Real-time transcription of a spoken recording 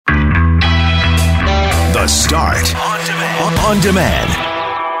The Start on demand.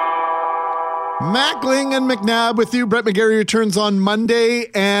 Mackling and McNabb with you. Brett McGarry returns on Monday,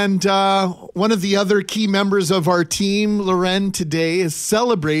 and one of the other key members of our team, Loren, today is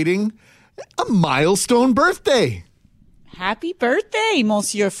celebrating a milestone birthday. Happy birthday,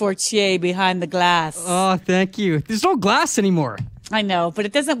 Monsieur Fortier behind the glass. Oh, thank you. There's no glass anymore. I know, but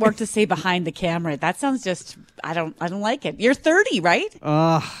it doesn't work to say behind the camera. That sounds just, I don't like it. You're 30, right?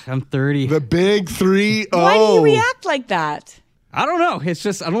 I'm 30. The big 3-0. Why do you react like that? I don't know. It's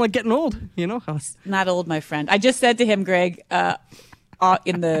just, I don't like getting old, you know? Not old, my friend. I just said to him, Greg,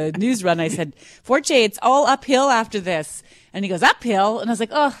 in the news run, I said, Fortier, it's all uphill after this. And he goes, uphill? And I was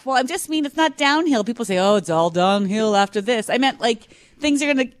like, oh, well, I just mean it's not downhill. People say, oh, it's all downhill after this. I meant like things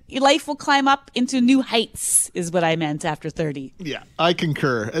are your life will climb up into new heights is what I meant after 30. Yeah, I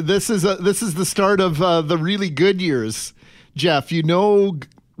concur. This is the start of the really good years, Jeff. You know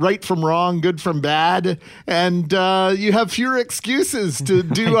right from wrong, good from bad, and you have fewer excuses to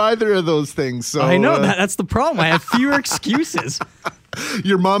do either of those things. So I know that's the problem. I have fewer excuses.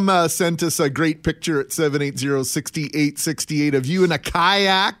 Your mom sent us a great picture at 780-6868 of you in a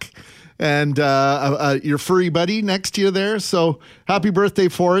kayak and your furry buddy next to you there. So happy birthday,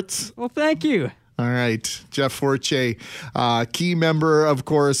 Forts. Well, thank you. All right, Jeff Fortier, key member, of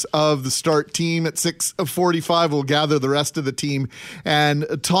course, of the Start team. At 6:45, we'll gather the rest of the team and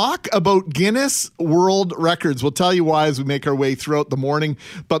talk about Guinness World Records. We'll tell you why as we make our way throughout the morning.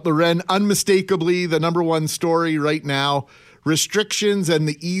 But Loren, unmistakably, the number one story right now, restrictions and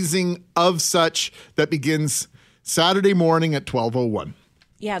the easing of such that begins Saturday morning at 12:01.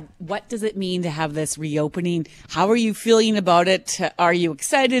 Yeah, what does it mean to have this reopening? How are you feeling about it? Are you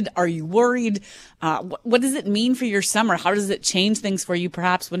excited? Are you worried? What does it mean for your summer? How does it change things for you,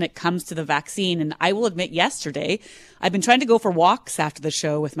 perhaps, when it comes to the vaccine? And I will admit, yesterday, I've been trying to go for walks after the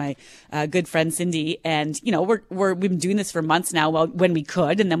show with my good friend Cindy. And, you know, we've been doing this for months now when we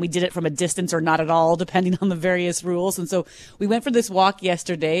could. And then we did it from a distance or not at all, depending on the various rules. And so we went for this walk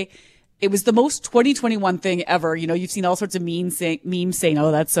yesterday. It was the most 2021 thing ever. You know, you've seen all sorts of memes saying, oh,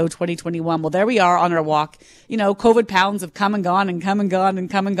 that's so 2021. Well, there we are on our walk. You know, COVID pounds have come and gone and come and gone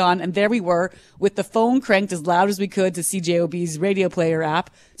and come and gone. And there we were with the phone cranked as loud as we could to CJOB's radio player app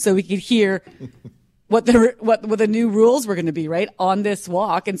so we could hear what the new rules were going to be, right, on this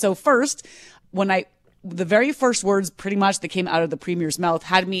walk. And so first, the very first words pretty much that came out of the Premier's mouth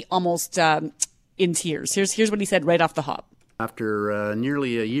had me almost in tears. Here's what he said right off the hop. After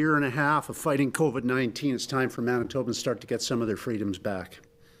nearly a year and a half of fighting COVID-19, it's time for Manitobans to start to get some of their freedoms back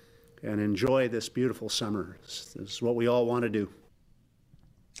and enjoy this beautiful summer. This is what we all want to do.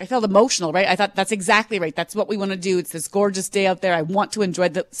 I felt emotional, right? I thought that's exactly right. That's what we want to do. It's this gorgeous day out there. I want to enjoy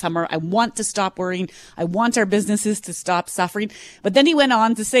the summer. I want to stop worrying. I want our businesses to stop suffering. But then he went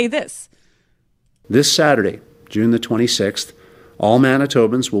on to say this. This Saturday, June the 26th, all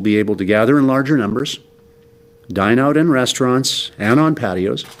Manitobans will be able to gather in larger numbers, dine out in restaurants and on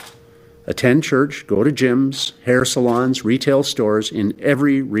patios, attend church, go to gyms, hair salons, retail stores in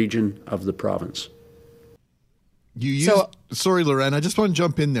every region of the province. Sorry, Loren, I just want to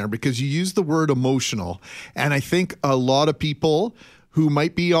jump in there because you used the word emotional. And I think a lot of people who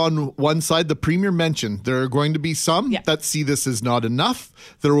might be on one side, the Premier mentioned, there are going to be some that see this as not enough.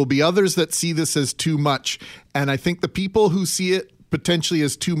 There will be others that see this as too much. And I think the people who see it potentially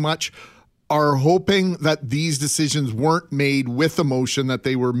as too much are hoping that these decisions weren't made with emotion, that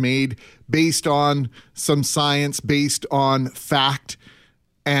they were made based on some science, based on fact,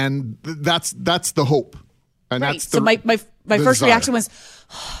 and that's the hope. And right. That's the, so my first desire. Reaction was,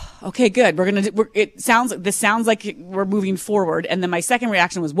 okay, good. This sounds like we're moving forward. And then my second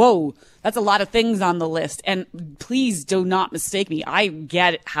reaction was, whoa, that's a lot of things on the list. And please do not mistake me. I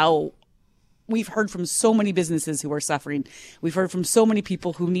get how. We've heard from so many businesses who are suffering. We've heard from so many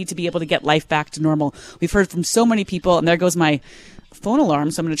people who need to be able to get life back to normal. We've heard from so many people, and there goes my phone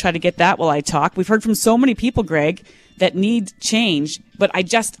alarm, so I'm going to try to get that while I talk. We've heard from so many people, Greg, that need change, but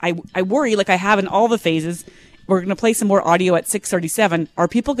I worry, like I have in all the phases. We're going to play some more audio at 6:37. Are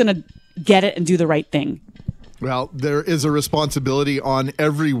people going to get it and do the right thing? Well, there is a responsibility on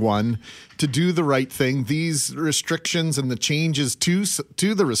everyone to do the right thing. These restrictions and the changes to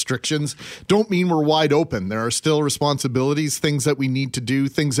the restrictions don't mean we're wide open. There are still responsibilities, things that we need to do,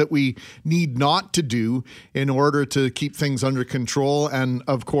 things that we need not to do in order to keep things under control. And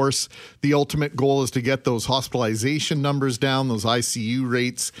of course, the ultimate goal is to get those hospitalization numbers down, those ICU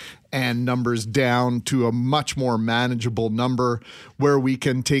rates and numbers down to a much more manageable number where we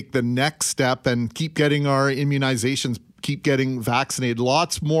can take the next step and keep getting our immunizations keep getting vaccinated.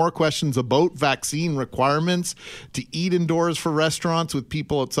 Lots more questions about vaccine requirements to eat indoors for restaurants with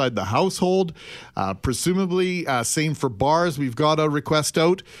people outside the household. Presumably, same for bars. We've got a request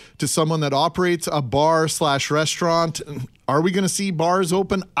out to someone that operates a bar/restaurant. Are we going to see bars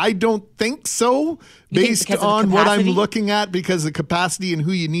open? I don't think so, based on what I'm looking at, because of capacity and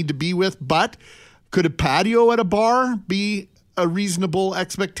who you need to be with. But could a patio at a bar be a reasonable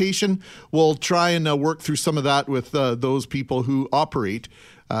expectation? We'll try and work through some of that with those people who operate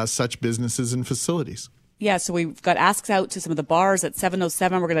such businesses and facilities. Yeah, so we've got asks out to some of the bars at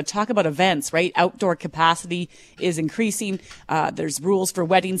 7:07. We're going to talk about events, right? Outdoor capacity is increasing. There's rules for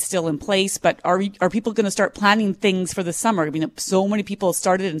weddings still in place, but are people going to start planning things for the summer? I mean, so many people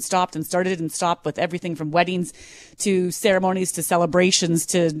started and stopped with everything from weddings to ceremonies to celebrations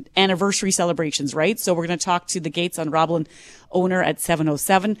to anniversary celebrations, right? So we're going to talk to the Gates on Roblin owner at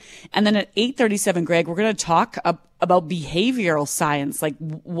 7:07. And then at 8:37, Greg, we're going to talk about behavioral science. Like,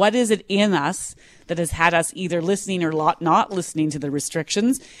 what is it in us that has had us either listening or not listening to the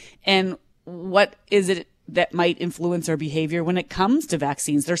restrictions? And what is it that might influence our behavior when it comes to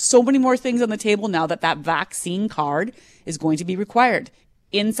vaccines? There's so many more things on the table now that vaccine card is going to be required.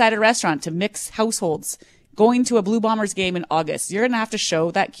 Inside a restaurant to mix households, going to a Blue Bombers game in August, you're going to have to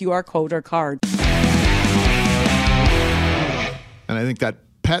show that QR code or card. And I think that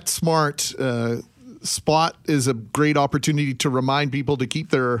PetSmart spot is a great opportunity to remind people to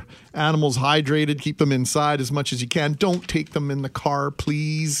keep their animals hydrated, keep them inside as much as you can. Don't take them in the car,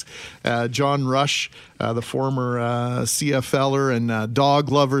 please. John Rush, the former CFLer and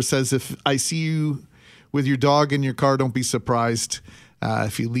dog lover, says, if I see you with your dog in your car, don't be surprised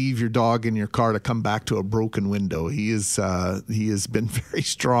if you leave your dog in your car to come back to a broken window. He has been very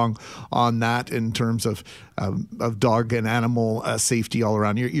strong on that in terms of dog and animal safety all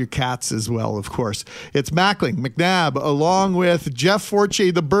around. Your cats as well, of course. It's Mackling, McNabb, along with Jeff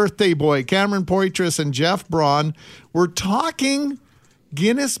Fortier, the birthday boy, Cameron Poitras, and Jeff Braun. We're talking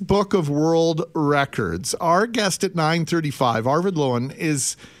Guinness Book of World Records. Our guest at 9:35, Arvid Loewen,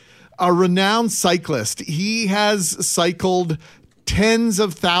 is a renowned cyclist. He has cycled tens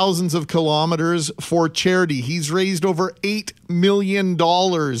of thousands of kilometers for charity. He's raised over $8 million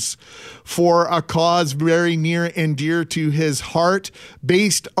for a cause very near and dear to his heart,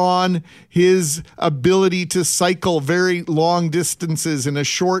 based on his ability to cycle very long distances in a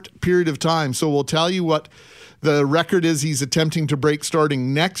short period of time. So we'll tell you what the record is he's attempting to break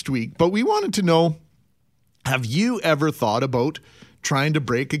starting next week. But we wanted to know, have you ever thought about trying to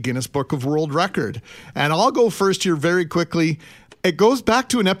break a Guinness Book of World Record? And I'll go first here very quickly. It goes back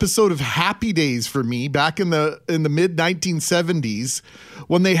to an episode of Happy Days for me back in the mid 1970s,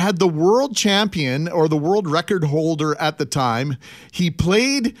 when they had the world champion, or the world record holder at the time. He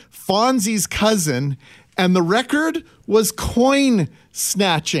played Fonzie's cousin, and the record was coin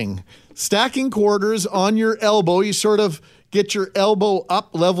snatching, stacking quarters on your elbow. You sort of get your elbow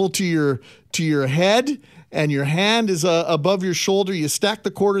up level to your head, and your hand is above your shoulder. You stack the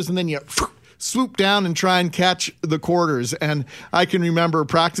quarters, and then you swoop down and try and catch the quarters. And I can remember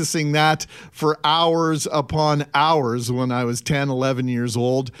practicing that for hours upon hours when I was 10, 11 years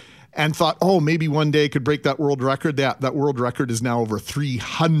old, and thought, oh, maybe one day I could break that world record. That world record is now over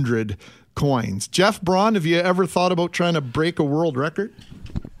 300 coins. Jeff Braun, have you ever thought about trying to break a world record?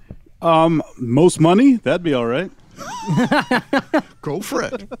 Most money? That'd be all right. Go for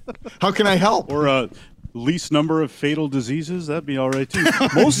it. How can I help? Or least number of fatal diseases, that'd be all right too.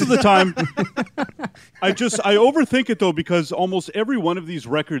 Most of the time, I overthink it though, because almost every one of these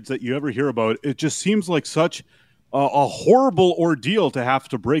records that you ever hear about, it just seems like such a horrible ordeal to have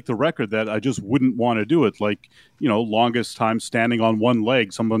to break the record that I just wouldn't want to do it. Like, longest time standing on one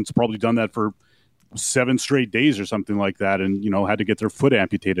leg. Someone's probably done that for 7 straight days or something like that, and had to get their foot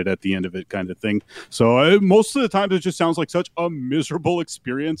amputated at the end of it, kind of thing. So most of the time it just sounds like such a miserable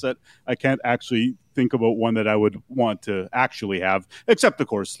experience that I can't actually think about one that I would want to actually have, except of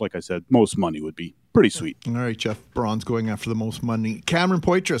course, like I said, most money would be pretty sweet. All right, Jeff Braun's going after the most money. Cameron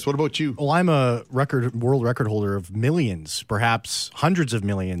Poitras, what about you? Well, I'm a world record holder of millions, perhaps hundreds of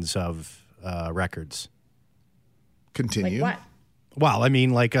millions of records. Continue. Like what? Well, I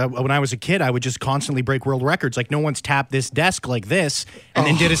mean, like when I was a kid, I would just constantly break world records. Like, no one's tapped this desk like this and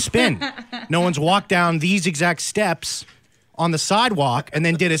then did a spin. No one's walked down these exact steps on the sidewalk and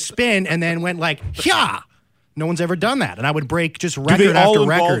then did a spin and then went like, yeah. No one's ever done that. And I would break just record after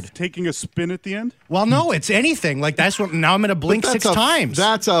record. Taking a spin at the end? Well, no, it's anything. Like, that's what, now I'm going to blink 6 times.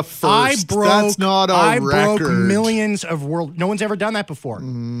 That's a first. That's not a record. I broke millions of no one's ever done that before.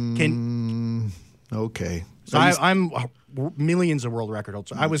 Okay. So I'm millions of world record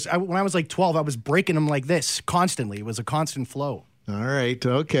holds. When I was like 12, I was breaking them like this constantly. It was a constant flow. All right.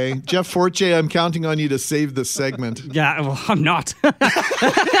 Okay. Jeff Fortier, I'm counting on you to save this segment. Yeah, well, I'm not. I'm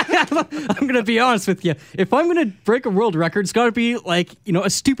going to be honest with you. If I'm going to break a world record, it's got to be like, a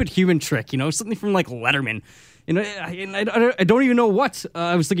stupid human trick, something from like Letterman. I don't even know what.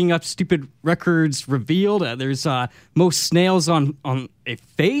 I was looking up stupid records revealed. There's most snails on a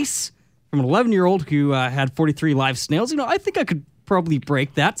face from an 11-year-old who had 43 live snails. I think I could probably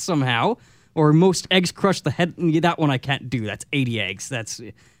break that somehow. Or most eggs crushed the head. That one I can't do. That's 80 eggs. I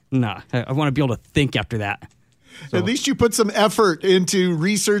want to be able to think after that. So. At least you put some effort into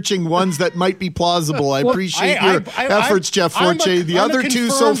researching ones that might be plausible. I appreciate your efforts, Jeff Fortier. The other two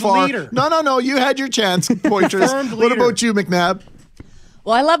so far. Leader. No. You had your chance, Poitras. What about you, McNabb?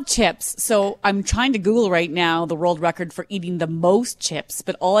 Well, I love chips, so I'm trying to Google right now the world record for eating the most chips,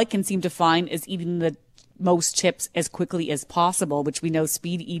 but all I can seem to find is eating the most chips as quickly as possible, which we know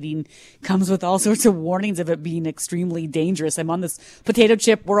speed eating comes with all sorts of warnings of it being extremely dangerous. I'm on this potato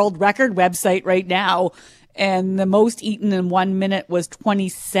chip world record website right now, and the most eaten in 1 minute was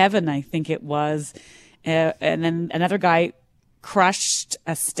 27, I think it was. And then another guy crushed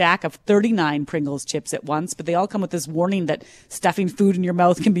a stack of 39 Pringles chips at once, but they all come with this warning that stuffing food in your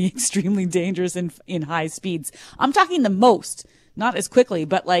mouth can be extremely dangerous in high speeds. I'm talking the most, not as quickly,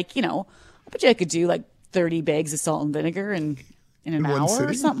 but I bet you I could do 30 bags of salt and vinegar in an hour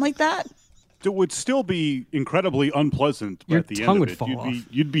or something like that. It would still be incredibly unpleasant Your at the tongue end would of it. fall off.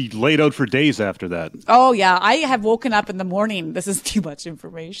 You'd be laid out for days after that. Oh, yeah. I have woken up in the morning. This is too much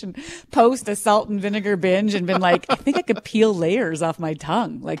information. Post a salt and vinegar binge and been like, I think I could peel layers off my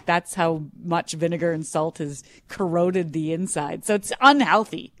tongue. That's how much vinegar and salt has corroded the inside. So it's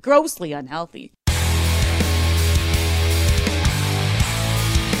unhealthy, grossly unhealthy.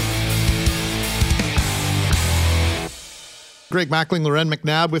 Greg Mackling, Loren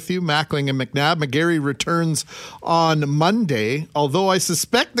McNabb with you. Mackling and McNabb. McGarry returns on Monday, although I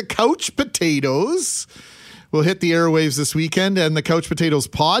suspect the Couch Potatoes will hit the airwaves this weekend, and the Couch Potatoes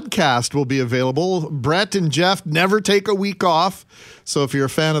podcast will be available. Brett and Jeff never take a week off, so if you're a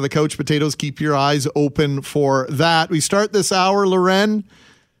fan of the Couch Potatoes, keep your eyes open for that. We start this hour, Loren.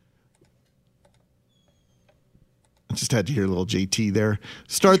 I just had to hear a little JT there.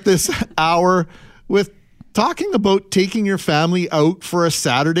 Start this hour with talking about taking your family out for a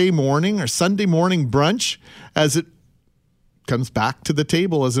Saturday morning or Sunday morning brunch as it comes back to the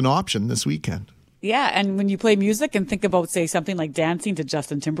table as an option this weekend. Yeah, and when you play music and think about, say, something like dancing to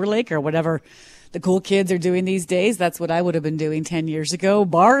Justin Timberlake or whatever the cool kids are doing these days, that's what I would have been doing 10 years ago.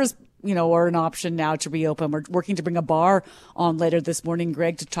 Bars, are an option now to reopen. We're working to bring a bar on later this morning,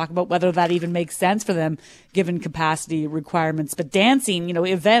 Greg, to talk about whether that even makes sense for them given capacity requirements. But dancing,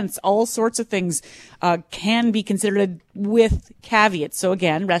 events, all sorts of things can be considered with caveats. So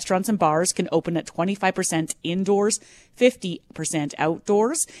again, restaurants and bars can open at 25% indoors, 50%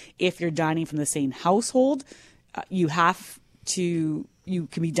 outdoors. If you're dining from the same household, you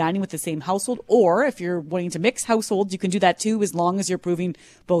can be dining with the same household, or if you're wanting to mix households, you can do that too, as long as you're proving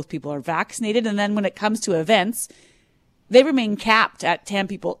both people are vaccinated. And then when it comes to events, they remain capped at 10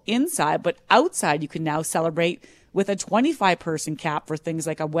 people inside, but outside you can now celebrate with a 25-person cap for things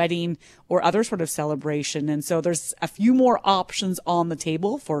like a wedding or other sort of celebration. And so there's a few more options on the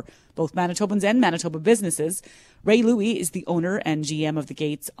table for both Manitobans and Manitoba businesses. Ray Loewen is the owner and GM of the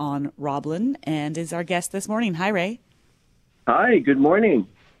Gates on Roblin and is our guest this morning. Hi, Ray. Hi, good morning.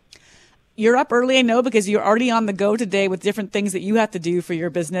 You're up early, I know, because you're already on the go today with different things that you have to do for your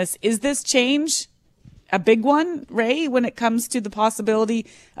business. Is this change a big one, Ray, when it comes to the possibility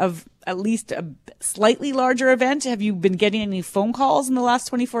of at least a slightly larger event? Have you been getting any phone calls in the last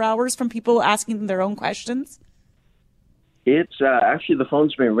 24 hours from people asking their own questions? It's actually the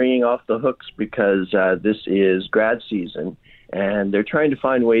phone's been ringing off the hooks because this is grad season. And they're trying to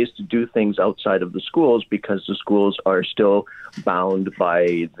find ways to do things outside of the schools because the schools are still bound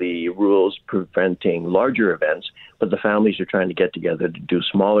by the rules preventing larger events, but the families are trying to get together to do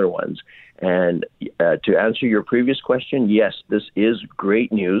smaller ones. And to answer your previous question, yes, this is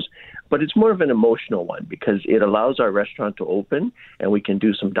great news, but it's more of an emotional one because it allows our restaurant to open and we can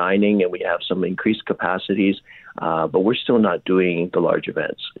do some dining and we have some increased capacities, but we're still not doing the large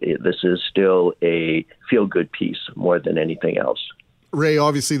events. This is still a feel-good piece more than anything else. Ray,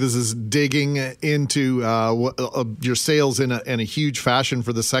 obviously this is digging into your sales in a huge fashion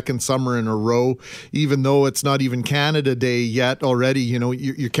for the second summer in a row, even though it's not even Canada Day yet already. You know,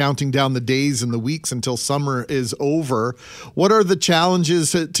 you're counting down the days and the weeks until summer is over. What are the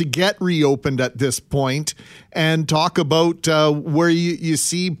challenges to get reopened at this point? And talk about where you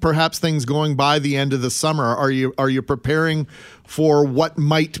see perhaps things going by the end of the summer. Are you preparing for what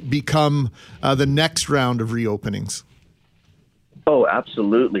might become the next round of reopenings? Oh,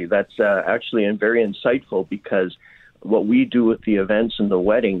 absolutely. That's actually very insightful, because what we do with the events and the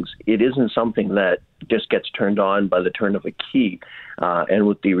weddings, it isn't something that just gets turned on by the turn of a key. And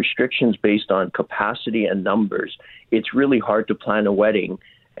with the restrictions based on capacity and numbers, it's really hard to plan a wedding.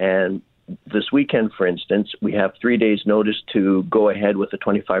 And this weekend, for instance, we have 3 days notice to go ahead with a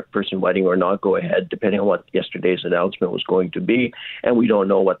 25-person wedding or not go ahead, depending on what yesterday's announcement was going to be. And we don't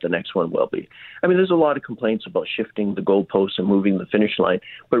know what the next one will be. I mean, there's a lot of complaints about shifting the goalposts and moving the finish line.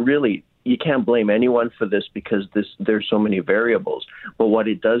 But really, you can't blame anyone for this, because there's so many variables. But what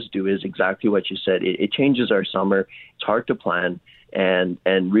it does do is exactly what you said. It changes our summer. It's hard to plan. And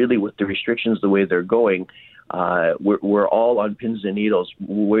really, with the restrictions the way they're going, we're all on pins and needles,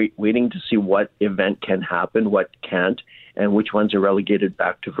 waiting to see what event can happen, what can't, and which ones are relegated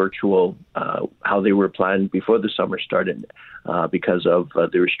back to virtual, how they were planned before the summer started, because of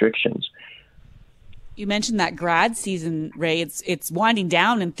the restrictions. You mentioned that grad season, Ray. It's winding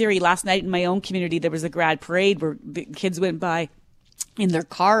down. In theory, last night in my own community, there was a grad parade where the kids went by in their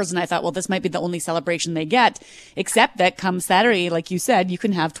cars, and I thought, well, this might be the only celebration they get, except that come Saturday, like you said, you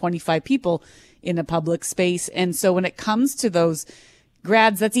can have 25 people in a public space. And so when it comes to those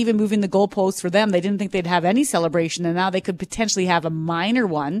grads, that's even moving the goalposts for them. They didn't think they'd have any celebration, and now they could potentially have a minor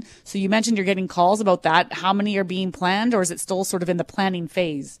one. So you mentioned you're getting calls about that. How many are being planned, or is it still sort of in the planning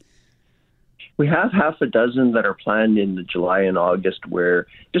phase? We have half a dozen that are planned in the July and August, where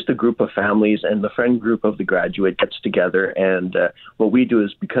just a group of families and the friend group of the graduate gets together. And what we do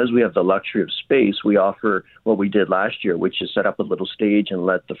is, because we have the luxury of space, we offer what we did last year, which is set up a little stage and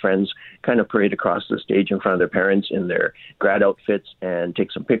let the friends kind of parade across the stage in front of their parents in their grad outfits and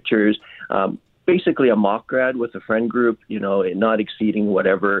take some pictures. Basically a mock grad with a friend group, not exceeding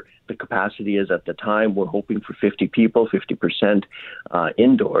whatever the capacity is at the time. We're hoping for 50 people, 50%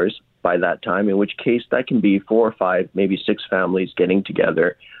 indoors by that time, in which case that can be 4 or 5, maybe 6 families getting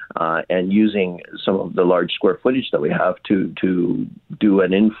together and using some of the large square footage that we have to do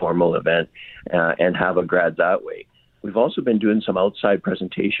an informal event and have a grad that way. We've also been doing some outside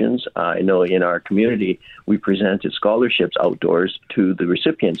presentations. I know in our community, we presented scholarships outdoors to the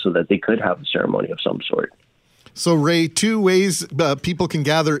recipients so that they could have a ceremony of some sort. So, Ray, 2 ways people can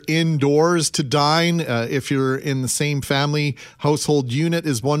gather indoors to dine. If you're in the same family household unit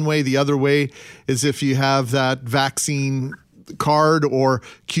is one way. The other way is if you have that vaccine card or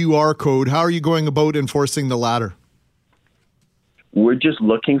QR code. How are you going about enforcing the latter? We're just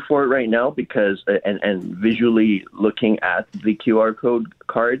looking for it right now because, and visually looking at the QR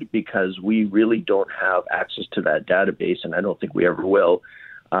card, because we really don't have access to that database, and I don't think we ever will.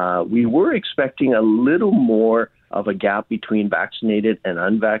 We were expecting a little more of a gap between vaccinated and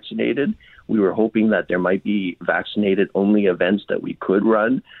unvaccinated. We were hoping that there might be vaccinated-only events that we could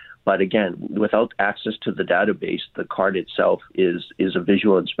run. But again, without access to the database, the card itself is a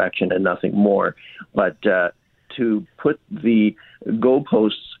visual inspection and nothing more. But to put the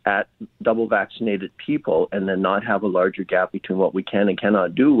goalposts at double vaccinated people and then not have a larger gap between what we can and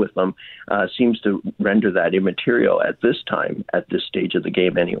cannot do with them seems to render that immaterial at this time, at this stage of the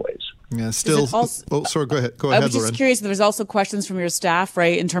game anyways. Yeah, still. Sorry, go ahead. I was just curious, there's also questions from your staff,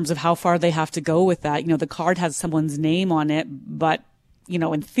 right, in terms of how far they have to go with that. The card has someone's name on it, but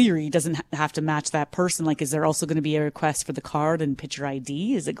in theory, doesn't have to match that person. Like, is there also going to be a request for the card and picture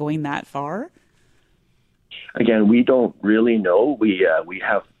ID? Is it going that far? Again, we don't really know. We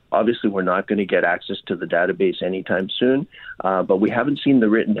have, obviously, we're not going to get access to the database anytime soon, but we haven't seen the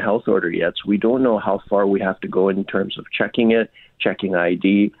written health order yet. So we don't know how far we have to go in terms of checking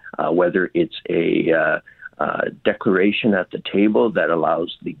ID, whether it's a declaration at the table that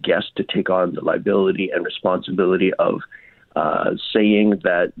allows the guest to take on the liability and responsibility of saying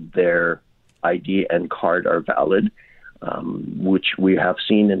that their ID and card are valid. Which we have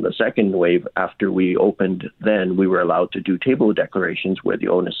seen in the second wave. After we opened, then we were allowed to do table declarations where the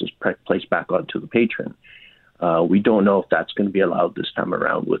onus is placed back onto the patron. We don't know if that's going to be allowed this time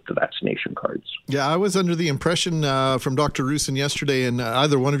around with the vaccination cards. Yeah, I was under the impression from Dr. Rusin yesterday, and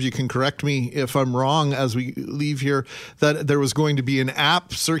either one of you can correct me if I'm wrong as we leave here, that there was going to be an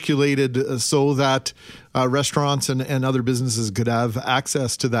app circulated so that restaurants and other businesses could have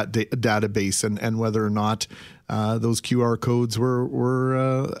access to that database and whether or not those QR codes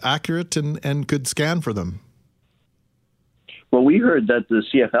were accurate and could scan for them. Well, we heard that the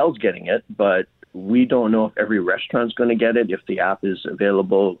CFL's getting it, but we don't know if every restaurant's going to get it, if the app is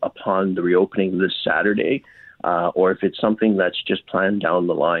available upon the reopening this Saturday, or if it's something that's just planned down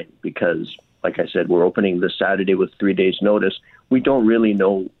the line. Because, like I said, we're opening this Saturday with 3 days' notice. We don't really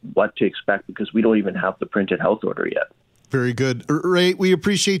know what to expect because we don't even have the printed health order yet. Very good. Ray, we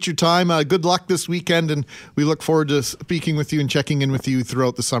appreciate your time. Good luck this weekend, and we look forward to speaking with you and checking in with you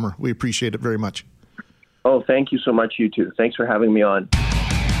throughout the summer. We appreciate it very much. Oh, thank you so much, you too. Thanks for having me on.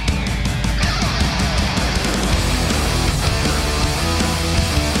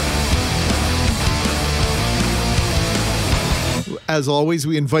 As always,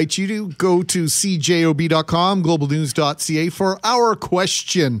 we invite you to go to cjob.com, globalnews.ca for our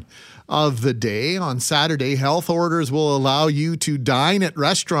question of the day. On Saturday, health orders will allow you to dine at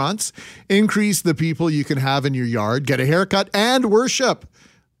restaurants, increase the people you can have in your yard, get a haircut, and worship.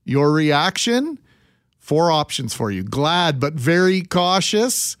 Your reaction? 4 options for you. Glad but very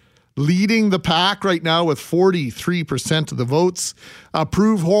cautious. Leading the pack right now with 43% of the votes.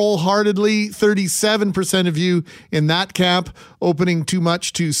 Approve wholeheartedly, 37% of you in that camp. Opening too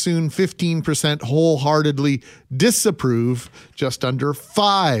much too soon, 15% wholeheartedly disapprove, just under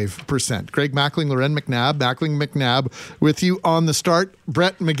 5%. Greg Mackling, Loren McNabb, McNabb with you on the start.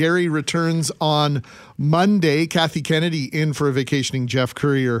 Brett McGarry returns on Monday. Kathy Kennedy in for a vacationing Jeff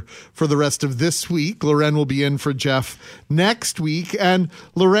Courier for the rest of this week. Loren will be in for Jeff next week. And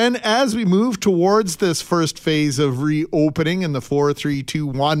Loren, as we move towards this first phase of reopening in the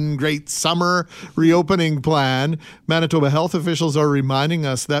 4-3-2-1 great summer reopening plan, Manitoba health officials are reminding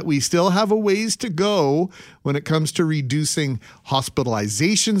us that we still have a ways to go when it comes to reducing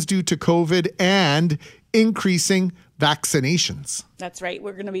hospitalizations due to COVID and increasing vaccinations. That's right.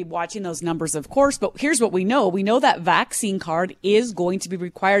 We're going to be watching those numbers, of course, but here's what we know. We know that vaccine card is going to be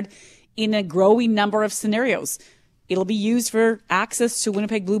required in a growing number of scenarios. It'll be used for access to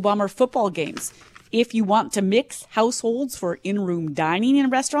Winnipeg Blue Bomber football games. If you want to mix households for in-room dining in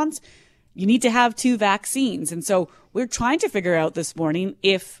restaurants, you need to have 2 vaccines. And so we're trying to figure out this morning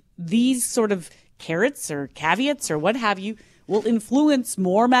if these sort of carrots or caveats or what have you will influence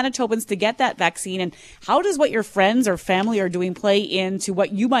more Manitobans to get that vaccine. And how does what your friends or family are doing play into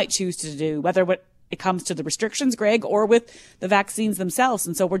what you might choose to do, whether it comes to the restrictions, Greg, or with the vaccines themselves?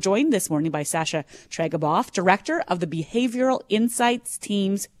 And so we're joined this morning by Sasha Tragaboff, Director of the Behavioral Insights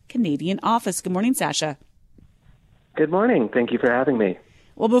Team's Canadian office. Good morning, Sasha. Good morning. Thank you for having me.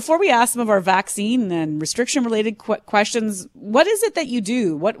 Well, before we ask some of our vaccine and restriction-related questions, what is it that you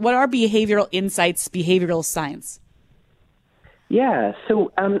do? What are behavioral insights, behavioral science? Yeah,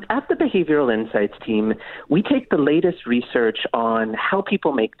 so at the Behavioral Insights team, we take the latest research on how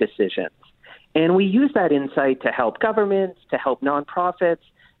people make decisions. And we use that insight to help governments, to help nonprofits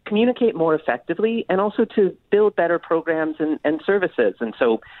communicate more effectively, and also to build better programs and services. And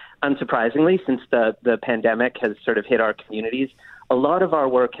so, unsurprisingly, since the pandemic has sort of hit our communities, a lot of our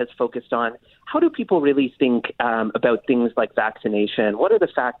work has focused on how do people really think about things like vaccination? What are the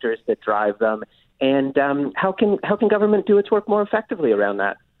factors that drive them? And how can government do its work more effectively around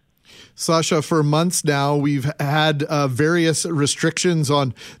that? Sasha, for months now, we've had various restrictions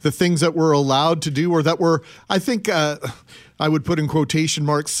on the things that we're allowed to do or that we're, I think, I would put in quotation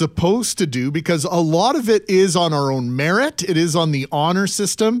marks, supposed to do, because a lot of it is on our own merit. It is on the honor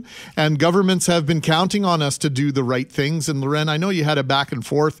system, and governments have been counting on us to do the right things. And Loren, I know you had a back and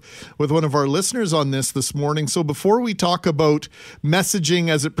forth with one of our listeners on this morning. So before we talk about messaging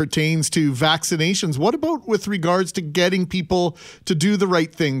as it pertains to vaccinations, what about with regards to getting people to do the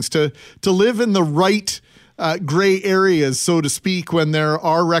right things, to live in the right gray areas, so to speak, when there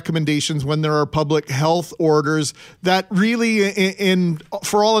are recommendations, when there are public health orders that really,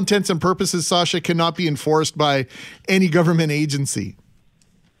 for all intents and purposes, Sasha, cannot be enforced by any government agency?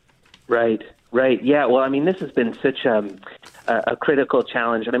 Right. Yeah, well, I mean, this has been such a critical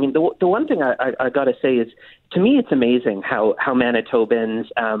challenge. And I mean, the one thing I got to say is, to me, it's amazing how Manitobans,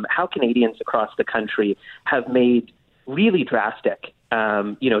 how Canadians across the country have made really drastic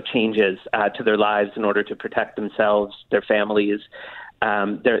changes to their lives in order to protect themselves, their families,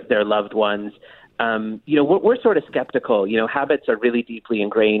 their loved ones. We're sort of skeptical. Habits are really deeply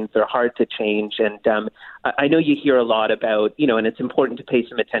ingrained. They're hard to change. And I know you hear a lot about, and it's important to pay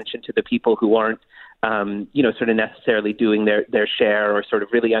some attention to the people who aren't sort of necessarily doing their share or sort of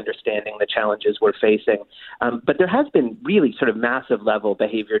really understanding the challenges we're facing. But there has been really sort of massive level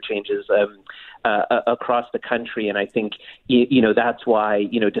behavior changes across the country. And I think, that's why,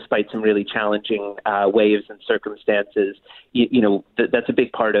 despite some really challenging waves and circumstances, that's a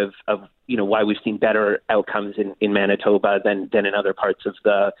big part of why we've seen better outcomes in Manitoba than in other parts of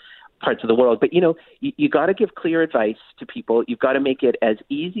the world. But, you got to give clear advice to people. You've got to make it as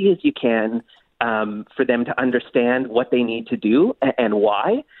easy as you can for them to understand what they need to do and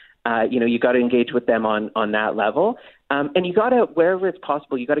why. You got to engage with them on that level. And you got to, wherever it's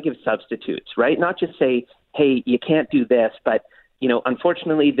possible, you got to give substitutes, right? Not just say, hey, you can't do this, but,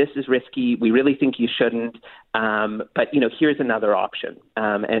 unfortunately, this is risky. We really think you shouldn't. But, here's another option.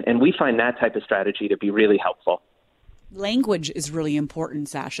 And we find that type of strategy to be really helpful. Language is really important,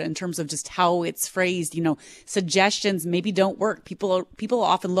 Sasha, in terms of just how it's phrased. Suggestions maybe don't work. People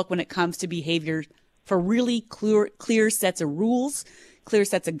often look when it comes to behavior for really clear sets of rules, clear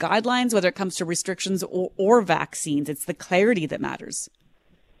sets of guidelines, whether it comes to restrictions or vaccines. It's the clarity that matters.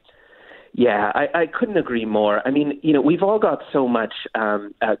 Yeah, I couldn't agree more. I mean, we've all got so much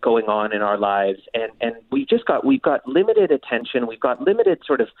going on in our lives, and we've got limited attention. We've got limited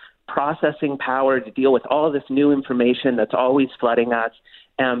sort of processing power to deal with all of this new information that's always flooding us.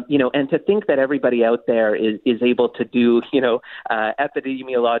 And to think that everybody out there is able to do,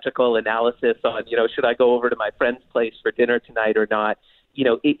 epidemiological analysis on, should I go over to my friend's place for dinner tonight or not?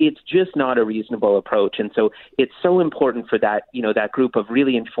 It's just not a reasonable approach. And so it's so important for that, that group of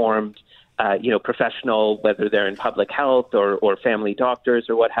really informed, professional, whether they're in public health or family doctors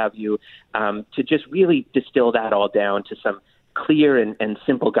or what have you, to just really distill that all down to some clear and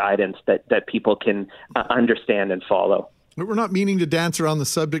simple guidance that people can understand and follow. We're not meaning to dance around the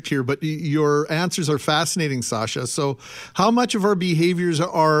subject here, but your answers are fascinating, Sasha. So how much of our behaviors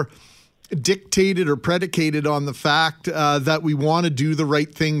are dictated or predicated on the fact that we want to do the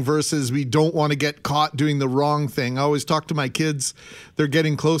right thing versus we don't want to get caught doing the wrong thing? I always talk to my kids. They're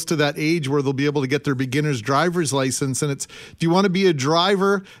getting close to that age where they'll be able to get their beginner's driver's license. And it's, do you want to be a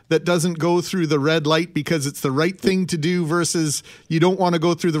driver that doesn't go through the red light because it's the right thing to do versus you don't want to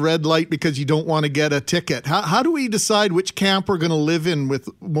go through the red light because you don't want to get a ticket? How do we decide which camp we're going to live in with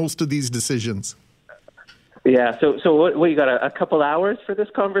most of these decisions? Yeah. So what you got a couple hours for this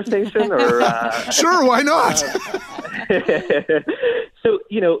conversation, or Sure, why not? So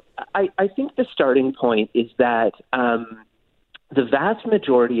I think the starting point is that the vast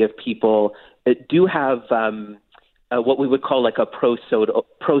majority of people do have what we would call like a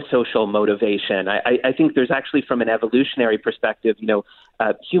pro-social motivation. I think there's actually, from an evolutionary perspective,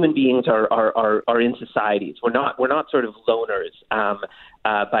 human beings are in societies. We're not sort of loners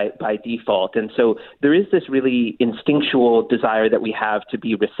by default. And so there is this really instinctual desire that we have to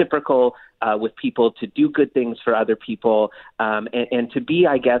be reciprocal with people, to do good things for other people, and to be,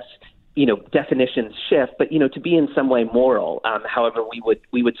 I guess, definitions shift, but, to be in some way moral, however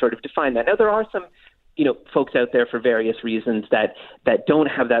we would sort of define that. Now, there are some folks out there for various reasons that don't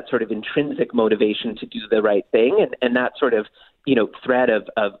have that sort of intrinsic motivation to do the right thing. And that sort of, threat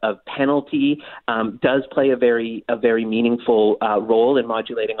of penalty does play a very meaningful role in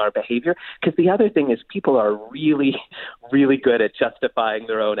modulating our behavior. Because the other thing is, people are really, really good at justifying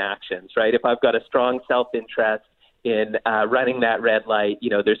their own actions, right? If I've got a strong self-interest in running that red light,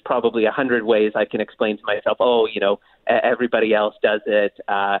 there's probably 100 ways I can explain to myself, everybody else does it.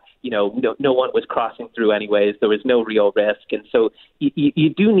 No one was crossing through anyways. There was no real risk. And so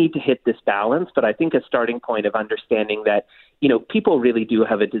you do need to hit this balance. But I think a starting point of understanding that, people really do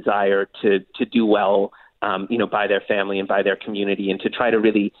have a desire to do well, by their family and by their community, and to try to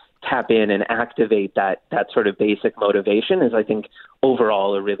really tap in and activate that sort of basic motivation is, I think,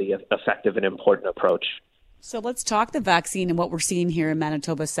 overall a really effective and important approach. So let's talk the vaccine and what we're seeing here in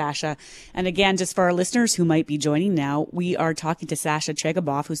Manitoba, Sasha. And again, just for our listeners who might be joining now, we are talking to Sasha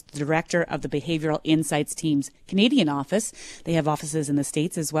Chegaboff, who's the director of the Behavioral Insights Team's Canadian office. They have offices in the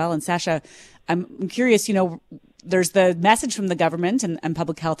States as well. And Sasha, I'm curious, there's the message from the government and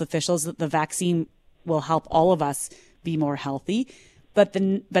public health officials that the vaccine will help all of us be more healthy. But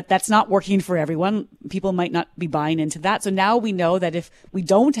that's not working for everyone. People might not be buying into that. So now we know that if we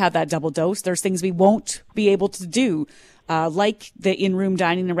don't have that double dose, there's things we won't be able to do, like the in-room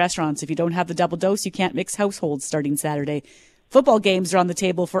dining in restaurants. If you don't have the double dose, you can't mix households starting Saturday. Football games are on the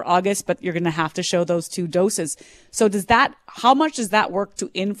table for August, but you're going to have to show those 2 doses. So how much does that work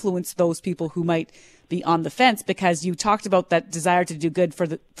to influence those people who might be on the fence? Because you talked about that desire to do good for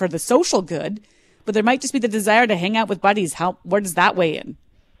the social good, but there might just be the desire to hang out with buddies. Where does that weigh in?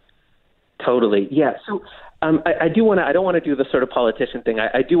 Totally. Yeah. So I do want to. I don't want to do the sort of politician thing.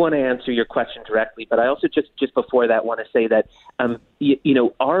 I do want to answer your question directly, but I also just before that want to say that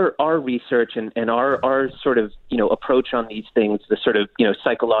our research and our sort of approach on these things, the sort of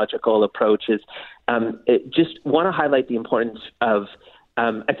psychological approach is just want to highlight the importance of.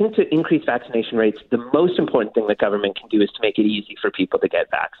 I think to increase vaccination rates, the most important thing the government can do is to make it easy for people to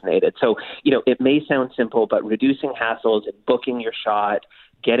get vaccinated. So, it may sound simple, but reducing hassles and booking your shot,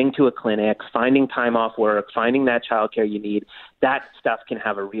 getting to a clinic, finding time off work, finding that childcare you need, that stuff can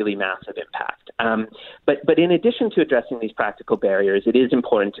have a really massive impact. But in addition to addressing these practical barriers, it is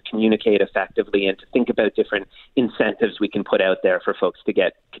important to communicate effectively and to think about different incentives we can put out there for folks to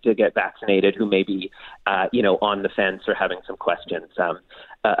get vaccinated who may be, on the fence or having some questions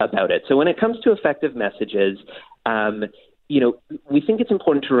about it. So when it comes to effective messages, we think it's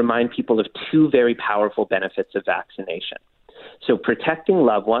important to remind people of two very powerful benefits of vaccination. So protecting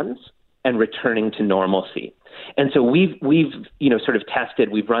loved ones and returning to normalcy. And so we've sort of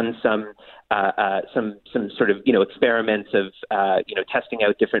tested. We've run some sort of experiments of testing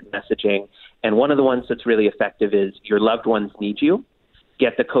out different messaging. And one of the ones that's really effective is your loved ones need you.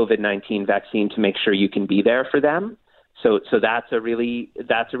 Get the COVID-19 vaccine to make sure you can be there for them. So that's a really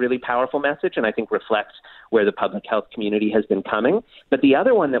powerful message, and I think reflects where the public health community has been coming. But the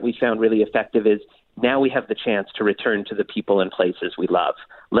other one that we found really effective is now we have the chance to return to the people and places we love.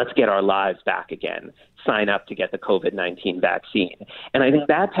 Let's get our lives back again. Sign up to get the COVID-19 vaccine. And I think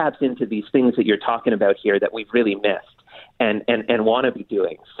that taps into these things that you're talking about here that we've really missed and want to be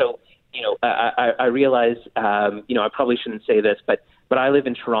doing. So, I realize, I probably shouldn't say this, but I live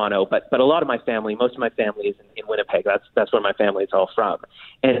in Toronto, but a lot of my family, most of my family is in Winnipeg. That's where my family is all from.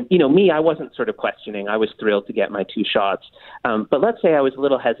 And, me, I wasn't sort of questioning. I was thrilled to get my 2 shots. But let's say I was a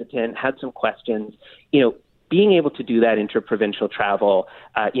little hesitant, had some questions, being able to do that interprovincial travel,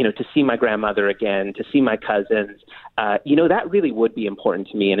 to see my grandmother again, to see my cousins, that really would be important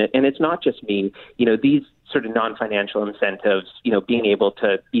to me. And it's not just me, these sort of non-financial incentives, being able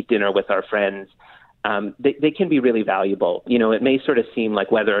to eat dinner with our friends, they can be really valuable. It may sort of seem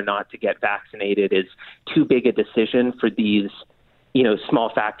like whether or not to get vaccinated is too big a decision for these,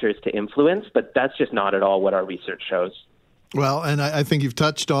 small factors to influence, but that's just not at all what our research shows. Well, and I think you've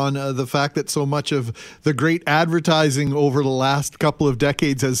touched on the fact that so much of the great advertising over the last couple of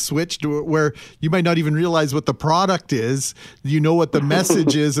decades has switched where you might not even realize what the product is. You know what the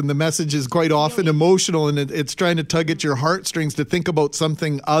message is, and the message is quite often emotional, and it's trying to tug at your heartstrings to think about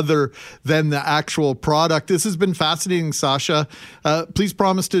something other than the actual product. This has been fascinating, Sasha. Please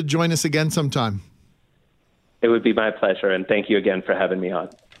promise to join us again sometime. It would be my pleasure, and thank you again for having me on.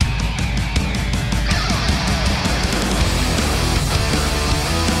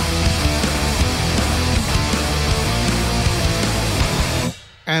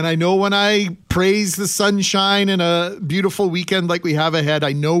 And I know when I praise the sunshine and a beautiful weekend like we have ahead,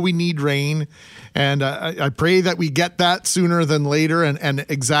 I know we need rain. And I pray that we get that sooner than later and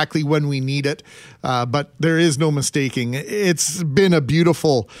exactly when we need it. But there is no mistaking. It's been a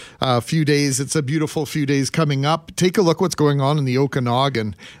beautiful few days. It's a beautiful few days coming up. Take a look what's going on in the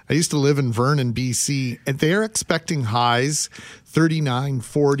Okanagan. I used to live in Vernon, BC, and they're expecting highs 39,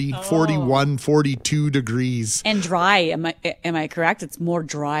 40, 41, 42 degrees. And dry. Am I correct? It's more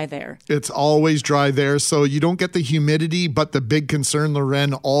dry there. It's always dry there. So you don't get the humidity, but the big concern,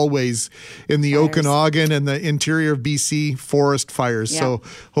 Loren, always in the Okanagan and the interior of BC, forest fires. Yeah. So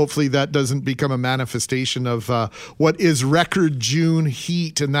hopefully that doesn't become a manifestation of what is record June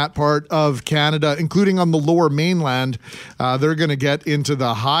heat in that part of Canada, including on the lower mainland. They're going to get into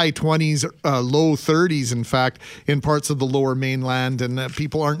the high 20s, low 30s, in fact, in parts of the lower mainland. And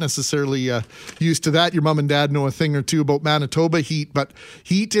people aren't necessarily used to that. Your mom and dad know a thing or two about Manitoba heat, but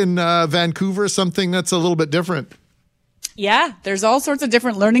heat in Vancouver is something that's a little bit different. Yeah, there's all sorts of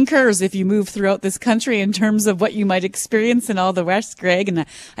different learning curves if you move throughout this country in terms of what you might experience in all the West, Greg. And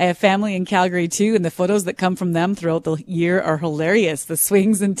I have family in Calgary too, and the photos that come from them throughout the year are hilarious. The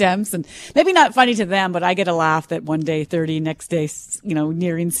swings and temps, and maybe not funny to them, but I get a laugh that one day 30, next day,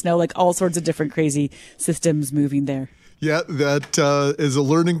 nearing snow, like all sorts of different crazy systems moving there. Yeah, that is a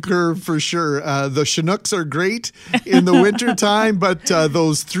learning curve for sure. The Chinooks are great in the wintertime, but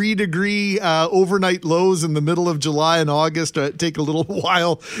those 3-degree overnight lows in the middle of July and August take a little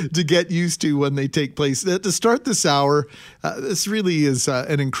while to get used to when they take place. To start this hour, this really is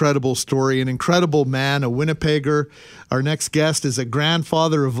an incredible story, an incredible man, a Winnipegger. Our next guest is a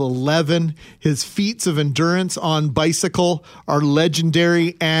grandfather of 11. His feats of endurance on bicycle are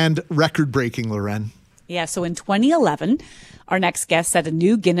legendary and record-breaking, Loren. Yeah, so in 2011, our next guest set a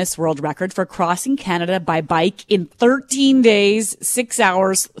new Guinness World Record for crossing Canada by bike in 13 days, 6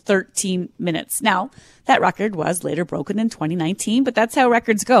 hours, 13 minutes. Now, that record was later broken in 2019, but that's how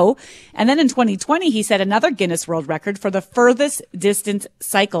records go. And then in 2020, he set another Guinness World Record for the furthest distance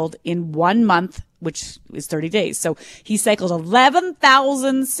cycled in 1 month, which is 30 days. So he cycled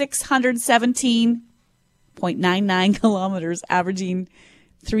 11,617.99 kilometers, averaging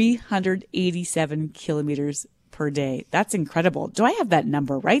 387 kilometers per day. That's incredible. Do I have that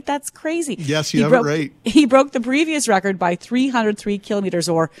number right? That's crazy. Yes, you have it right. He broke the previous record by 303 kilometers,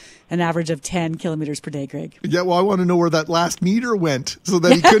 or an average of 10 kilometers per day, Greg. Yeah, well, I want to know where that last meter went so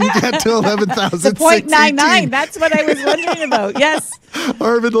that he couldn't get to 11,000. The 0.99. That's what I was wondering about. Yes.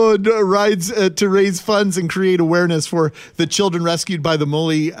 Arvid Loewen rides to raise funds and create awareness for the children rescued by the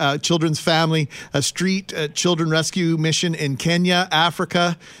Muli Children's Family, a street children rescue mission in Kenya,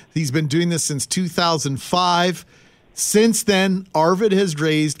 Africa. He's been doing this since 2005. Since then, Arvid has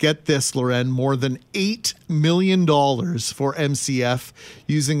raised, get this, Loren, more than $8 million for MCF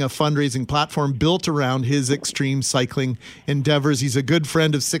using a fundraising platform built around his extreme cycling endeavors. He's a good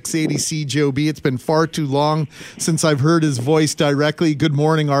friend of 680 CJOB. It's been far too long since I've heard his voice directly. Good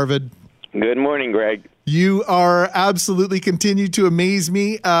morning, Arvid. Good morning, Greg. You are absolutely continue to amaze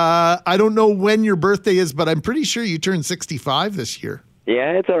me. I don't know when your birthday is, but I'm pretty sure you turned 65 this year.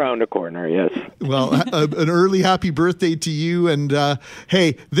 Yeah, it's around the corner, yes. Well, an early happy birthday to you. And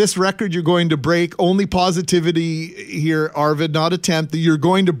hey, this record you're going to break, only positivity here, Arvid, not attempt. You're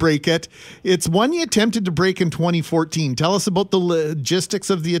going to break it. It's one you attempted to break in 2014. Tell us about the logistics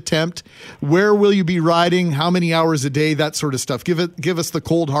of the attempt. Where will you be riding? How many hours a day? That sort of stuff. Give us the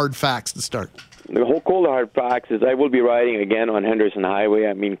cold, hard facts to start. The whole cold, hard facts is I will be riding again on Henderson Highway.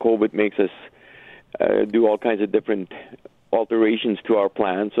 I mean, COVID makes us do all kinds of different alterations to our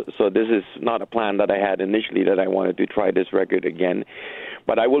plan. So this is not a plan that I had initially, that I wanted to try this record again.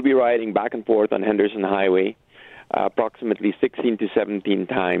 But I will be riding back and forth on Henderson Highway approximately 16 to 17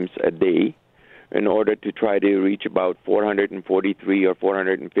 times a day in order to try to reach about 443 or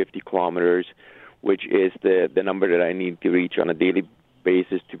 450 kilometers, which is the number that I need to reach on a daily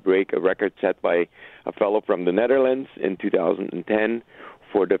basis to break a record set by a fellow from the Netherlands in 2010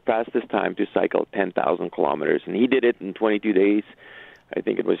 for the fastest time to cycle 10,000 kilometers. And he did it in 22 days. I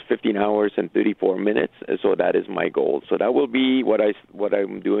think it was 15 hours and 34 minutes. So that is my goal. So that will be what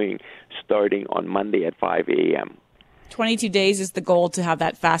I'm doing starting on Monday at 5 a.m. 22 days is the goal, to have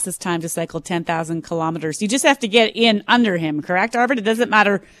that fastest time to cycle 10,000 kilometers. You just have to get in under him, correct, Arvid? It doesn't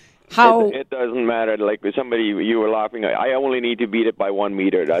matter how... It doesn't matter. Like somebody, you were laughing. I only need to beat it by 1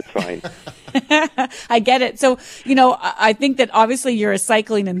 meter. That's fine. I get it. So, I think that obviously you're a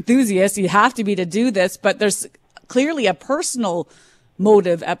cycling enthusiast. You have to be to do this, but there's clearly a personal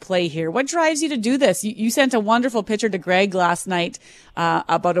motive at play here. What drives you to do this? You sent a wonderful picture to Greg last night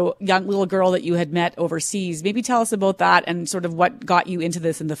about a young little girl that you had met overseas. Maybe tell us about that and sort of what got you into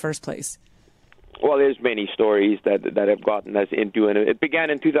this in the first place. Well, there's many stories that have gotten us into it. It began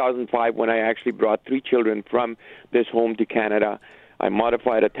in 2005 when I actually brought 3 children from this home to Canada. I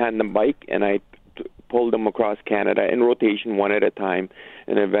modified a tandem bike and I pulled them across Canada in rotation, one at a time.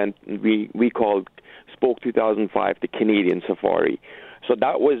 An event we called Spoke 2005, the Canadian Safari. So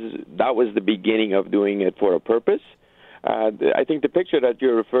that was the beginning of doing it for a purpose. I think the picture that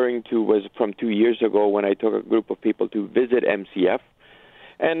you're referring to was from 2 years ago when I took a group of people to visit MCF.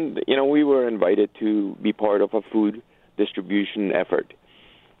 And, we were invited to be part of a food distribution effort.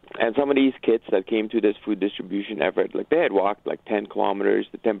 And some of these kids that came to this food distribution effort, they had walked 10 kilometers.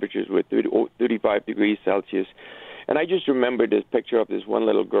 The temperatures were 35 degrees Celsius. And I just remember this picture of this one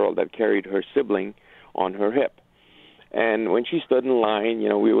little girl that carried her sibling on her hip. And when she stood in line,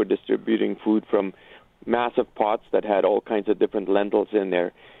 we were distributing food from massive pots that had all kinds of different lentils in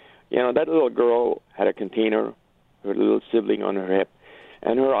there. That little girl had a container, her little sibling on her hip,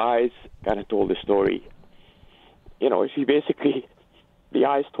 and her eyes kind of told the story. She basically, the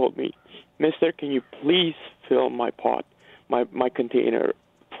eyes told me, "Mister, can you please fill my pot, my container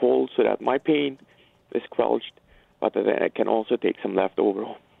full so that my pain is quelched, but that I can also take some leftover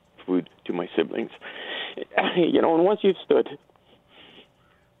food to my siblings." And once you've stood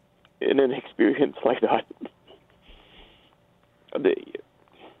in an experience like that,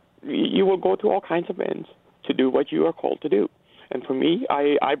 you will go to all kinds of ends to do what you are called to do. And for me,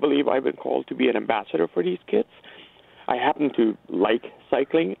 I believe I've been called to be an ambassador for these kids. I happen to like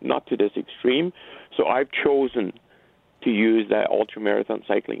cycling, not to this extreme, so I've chosen to use that ultramarathon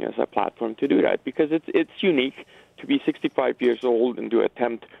cycling as a platform to do that, because it's unique to be 65 years old and to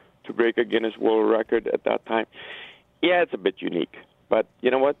attempt to break a Guinness World Record at that time. Yeah, it's a bit unique, But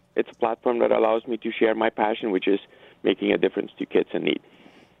you know what? It's a platform that allows me to share my passion, which is making a difference to kids in need.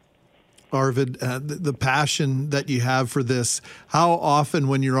 Arvid, the passion that you have for this, how often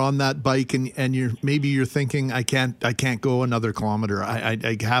when you're on that bike and you're thinking, I can't go another kilometer,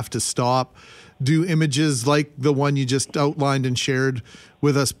 I have to stop, do images like the one you just outlined and shared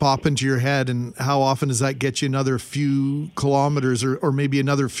with us pop into your head, and how often does that get you another few kilometers or maybe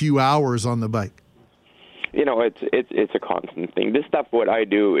another few hours on the bike? You know, it's a constant thing. This stuff, what I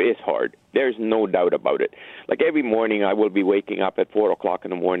do, is hard. There's no doubt about it. Like every morning, I will be waking up at 4 o'clock in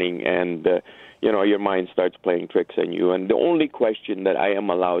the morning, and your mind starts playing tricks on you. And the only question that I am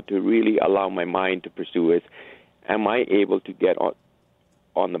allowed to really allow my mind to pursue is, am I able to get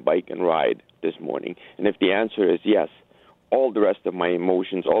on the bike and ride this morning? And if the answer is yes, all the rest of my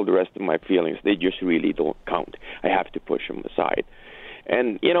emotions, all the rest of my feelings, they just really don't count. I have to push them aside.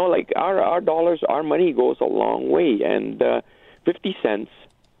 And, like our dollars, our money goes a long way. And 50 cents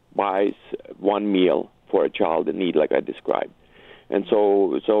buys one meal for a child in need, like I described. And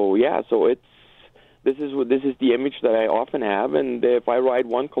so this is the image that I often have. And if I ride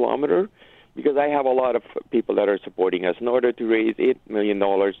 1 kilometer, because I have a lot of people that are supporting us in order to raise $8 million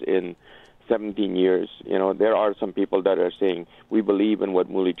in 17 years. There are some people that are saying, we believe in what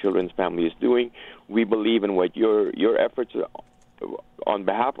Muli Children's Family is doing. We believe in what your efforts are on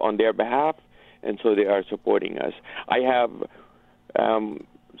their behalf, and so they are supporting us. I have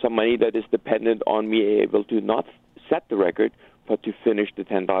some money that is dependent on me able to not set the record, but to finish the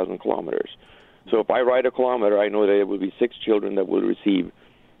 10,000 kilometers. So if I ride a kilometer, I know that there will be 6 children that will receive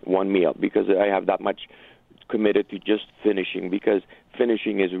one meal, because I have that much committed to just finishing, because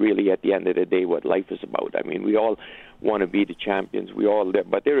finishing is really, at the end of the day, what life is about. I mean, we all want to be the champions,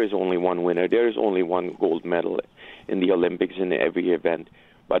 but there is only one winner. There is only one gold medal in the Olympics in every event,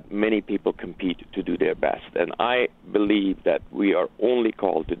 but many people compete to do their best. And I believe that we are only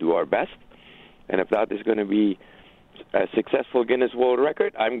called to do our best, and if that is going to be a successful Guinness World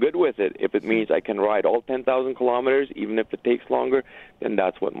Record, I'm good with it. If it means I can ride all 10,000 kilometers, even if it takes longer, then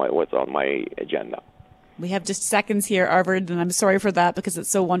that's what's on my agenda. We have just seconds here, Arvid, and I'm sorry for that, because it's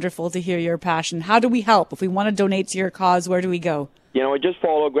so wonderful to hear your passion. How do we help? If we want to donate to your cause, where do we go? Just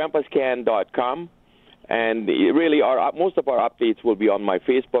follow grandpascan.com, and really most of our updates will be on my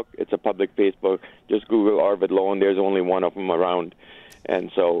Facebook. It's a public Facebook. Just Google Arvid Loewen. There's only one of them around.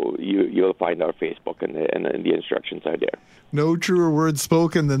 And so you'll find our Facebook, and the instructions are there. No truer words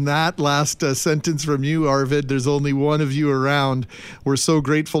spoken than that last sentence from you, Arvid. There's only one of you around. We're so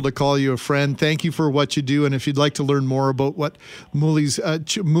grateful to call you a friend. Thank you for what you do. And if you'd like to learn more about what Muli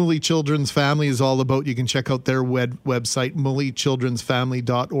Children's Family is all about, you can check out their website,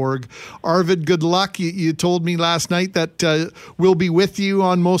 mulichildrensfamily.org. Arvid, good luck. You told me last night that we'll be with you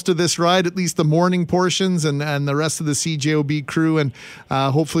on most of this ride, at least the morning portions, and the rest of the CJOB crew. And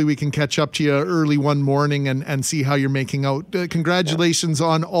hopefully we can catch up to you early one morning and see how you're making out. Congratulations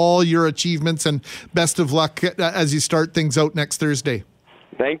on all your achievements, and best of luck as you start things out next Thursday.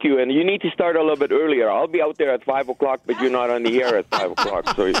 Thank you. And you need to start a little bit earlier. I'll be out there at 5 o'clock, but you're not on the air at 5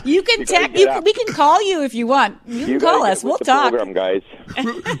 o'clock. So we can call you if you want. You can call us. We'll talk. Program, guys.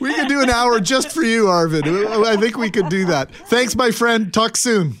 We can do an hour just for you, Arvid. I think we could do that. Thanks, my friend. Talk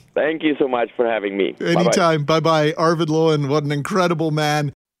soon. Thank you so much for having me. Anytime. Bye-bye. Arvid Loewen, what an incredible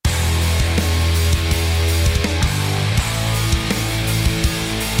man.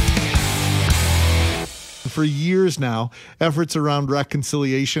 For years now, efforts around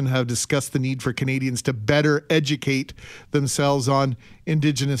reconciliation have discussed the need for Canadians to better educate themselves on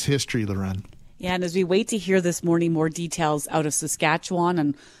Indigenous history, Loren. Yeah, and as we wait to hear this morning more details out of Saskatchewan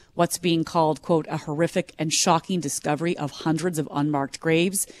and what's being called, quote, a horrific and shocking discovery of hundreds of unmarked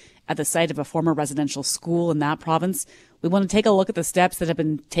graves at the site of a former residential school in that province, we want to take a look at the steps that have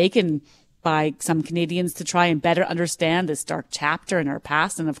been taken by some Canadians to try and better understand this dark chapter in our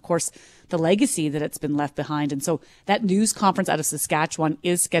past and, of course, the legacy that it's been left behind. And so that news conference out of Saskatchewan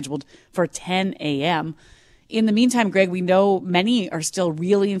is scheduled for 10 a.m. In the meantime, Greg, we know many are still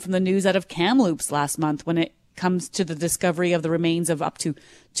reeling from the news out of Kamloops last month when it comes to the discovery of the remains of up to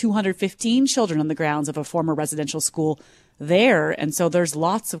 215 children on the grounds of a former residential school there. And so there's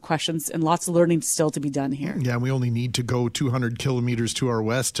lots of questions and lots of learning still to be done here. Yeah, we only need to go 200 kilometers to our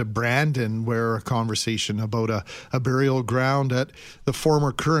west to Brandon, where a conversation about a burial ground at the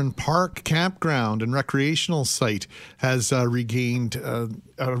former Curran Park campground and recreational site has regained a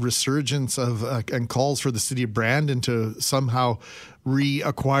resurgence of and calls for the city of Brandon to somehow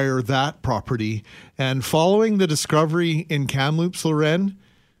reacquire that property. And following the discovery in Kamloops, Loren,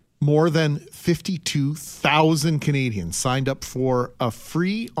 more than 52,000 Canadians signed up for a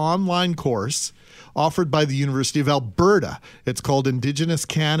free online course offered by the University of Alberta. It's called Indigenous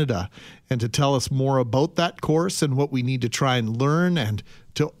Canada. And to tell us more about that course and what we need to try and learn and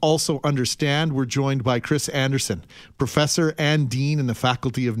to also understand, we're joined by Chris Anderson, professor and dean in the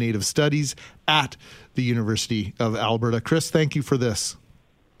Faculty of Native Studies at the University of Alberta. Chris, thank you for this.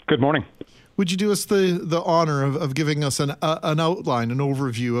 Good morning. Would you do us the honor of giving us an outline, an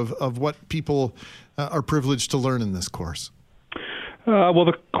overview of what people are privileged to learn in this course? Well,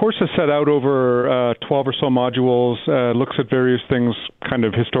 the course is set out over 12 or so modules, looks at various things kind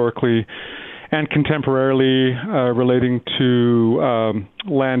of historically and contemporarily relating to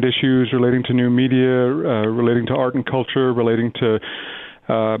land issues, relating to new media, relating to art and culture, relating to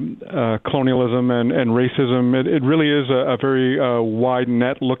colonialism and racism. It really is a very wide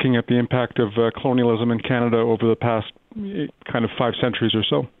net looking at the impact of colonialism in Canada over the past kind of 5 centuries or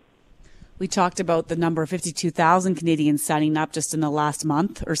so. We talked about the number of 52,000 Canadians signing up just in the last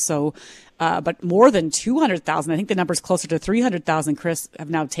month or so, but more than 200,000. I think the number's closer to 300,000, Chris, have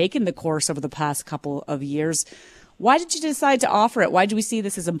now taken the course over the past couple of years. Why did you decide to offer it? Why do we see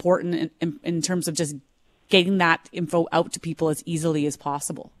this as important in terms of just getting that info out to people as easily as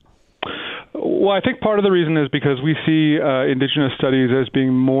possible? Well, I think part of the reason is because we see Indigenous studies as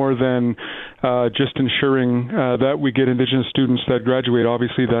being more than just ensuring that we get Indigenous students that graduate.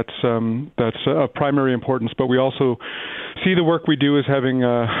 Obviously, that's of primary importance, but we also see the work we do as having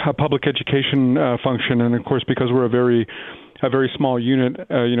a public education function. And of course, because we're a very small unit,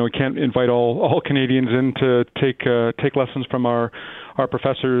 we can't invite all Canadians in to take lessons from our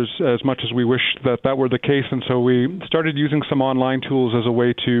professors as much as we wish that were the case. And so we started using some online tools as a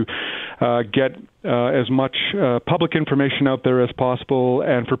way to get as much public information out there as possible,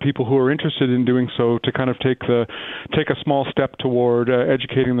 and for people who are interested in doing so to kind of take a small step toward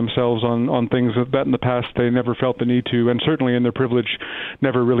educating themselves on things that in the past they never felt the need to, and certainly in their privilege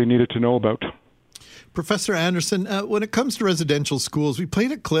never really needed to know about. Professor Anderson, when it comes to residential schools, we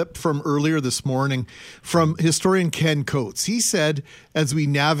played a clip from earlier this morning from historian Ken Coates. He said, as we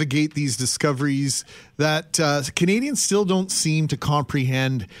navigate these discoveries, that Canadians still don't seem to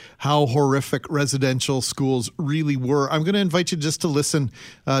comprehend how horrific residential schools really were. I'm going to invite you just to listen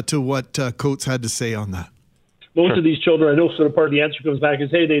to what Coates had to say on that. Most of these children, I know sort of part of the answer comes back is,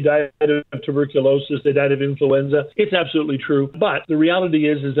 hey, they died of tuberculosis, they died of influenza. It's absolutely true. But the reality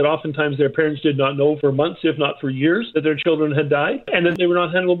is that oftentimes their parents did not know for months, if not for years, that their children had died, and that they were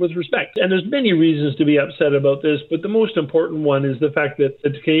not handled with respect. And there's many reasons to be upset about this, but the most important one is the fact that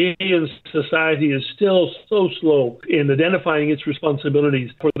the Canadian society is still so slow in identifying its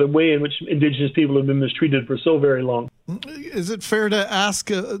responsibilities for the way in which Indigenous people have been mistreated for so very long. Is it fair to ask,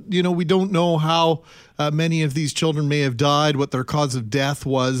 we don't know how many of these children may have died, what their cause of death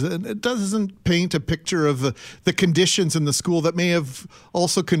was, and it doesn't paint a picture of the conditions in the school that may have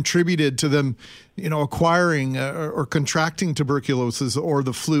also contributed to them, acquiring or contracting tuberculosis or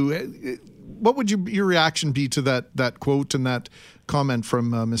the flu. What would your reaction be to that quote and that comment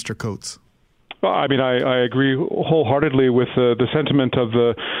from Mr. Coates? Well, I mean, I agree wholeheartedly with the sentiment of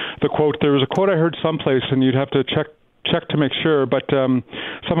the quote. There was a quote I heard someplace, and you'd have to check to make sure, but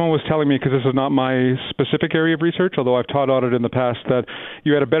someone was telling me, because this is not my specific area of research, although I've taught on it in the past, that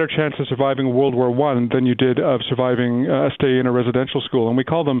you had a better chance of surviving World War I than you did of surviving a stay in a residential school. And we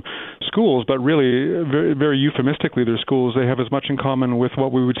call them schools, but really, very, very euphemistically, they're schools. They have as much in common with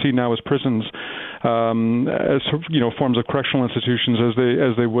what we would see now as prisons, as forms of correctional institutions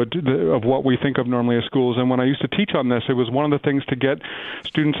as they would of what we think of normally as schools. And when I used to teach on this, it was one of the things to get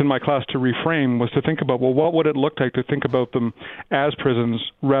students in my class to reframe was to think about, well, what would it look like to think about them as prisons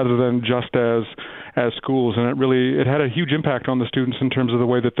rather than just as schools. And it had a huge impact on the students in terms of the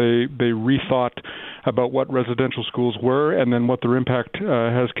way that they rethought about what residential schools were and then what their impact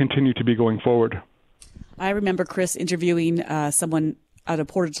has continued to be going forward. I remember, Chris, interviewing someone out of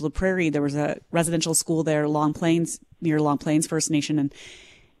Portage la Prairie. There was a residential school there, near Long Plains First Nation,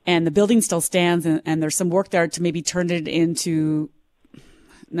 and the building still stands, and there's some work there to maybe turn it into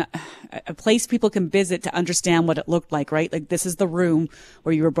a place people can visit to understand what it looked like, right? Like, this is the room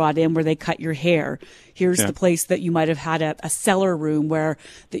where you were brought in, where they cut your hair. Here's the place that you might have had a cellar room where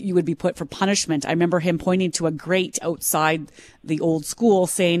that you would be put for punishment. I remember him pointing to a grate outside the old school,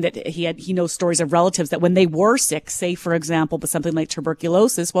 saying that he knows stories of relatives that when they were sick, say, for example, with something like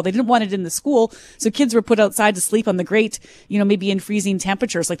tuberculosis, well, they didn't want it in the school, so kids were put outside to sleep on the grate, maybe in freezing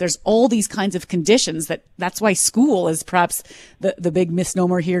temperatures. Like, there's all these kinds of conditions that's why school is perhaps the big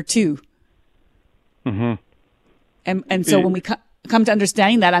misnomer here too. Mm-hmm. And so when we come to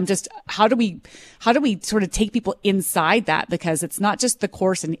understanding that, I'm just, how do we sort of take people inside that? Because it's not just the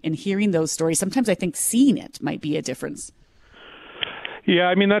course and hearing those stories. Sometimes I think seeing it might be a difference. Yeah,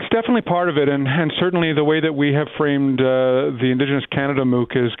 I mean, that's definitely part of it, and certainly the way that we have framed the Indigenous Canada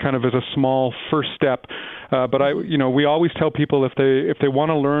MOOC is kind of as a small first step. But we always tell people if they want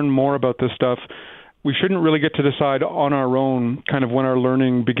to learn more about this stuff, we shouldn't really get to decide on our own kind of when our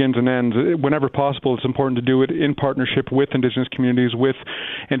learning begins and ends. Whenever possible, it's important to do it in partnership with Indigenous communities, with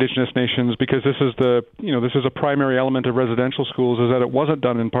Indigenous nations, because this is a primary element of residential schools, is that it wasn't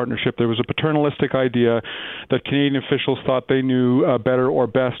done in partnership. There was a paternalistic idea that Canadian officials thought they knew better or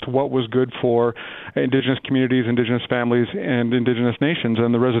best what was good for Indigenous communities, Indigenous families, and Indigenous nations,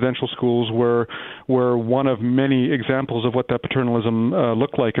 and the residential schools were one of many examples of what that paternalism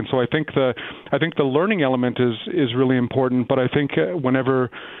looked like. And so I think the learning element is really important, but I think whenever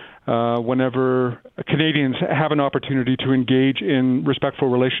Canadians have an opportunity to engage in respectful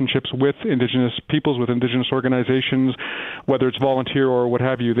relationships with Indigenous peoples, with Indigenous organizations, whether it's volunteer or what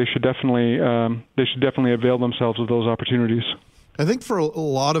have you, they should definitely avail themselves of those opportunities. I think for a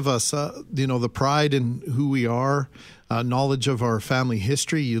lot of us, the pride in who we are, knowledge of our family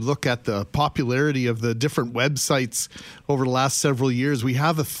history, you look at the popularity of the different websites over the last several years, we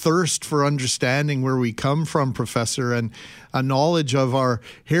have a thirst for understanding where we come from, Professor, and a knowledge of our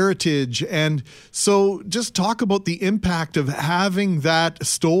heritage. And so just talk about the impact of having that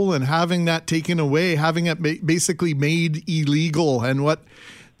stolen, having that taken away, having it basically made illegal, and what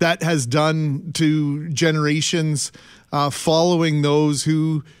that has done to generations following those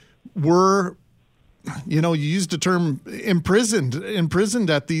who were, you used the term imprisoned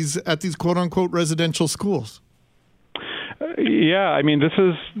at these quote unquote residential schools. Yeah, I mean, this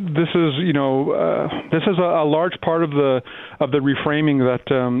is a large part of the reframing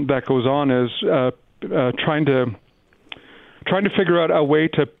that goes on, is trying to figure out a way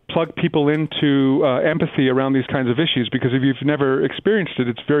to plug people into empathy around these kinds of issues, because if you've never experienced it,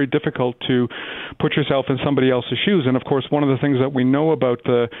 it's very difficult to put yourself in somebody else's shoes. And of course, one of the things that we know about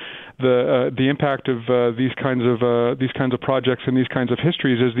the impact of these kinds of projects and these kinds of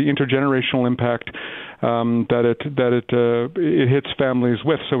histories is the intergenerational impact that it hits families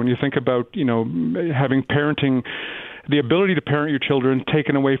with. So when you think about having parenting, the ability to parent your children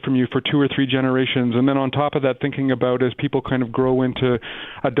taken away from you for 2 or 3 generations, and then on top of that, thinking about as people kind of grow into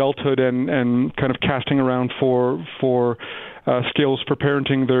adulthood and kind of casting around for skills for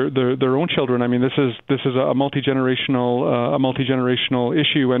parenting their own children. I mean, this is a multi-generational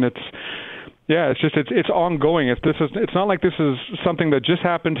issue, and it's ongoing. It's not like this is something that just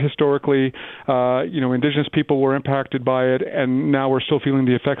happened historically. Indigenous people were impacted by it, and now we're still feeling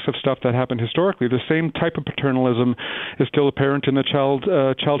the effects of stuff that happened historically. The same type of paternalism is still apparent in the child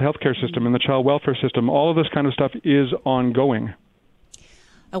healthcare system, in the child welfare system. All of this kind of stuff is ongoing.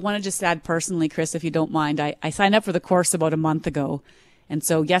 I want to just add personally, Chris, if you don't mind, I signed up for the course about a month ago. And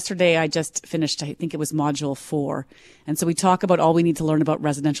so yesterday I just finished, I think it was module 4. And so we talk about all we need to learn about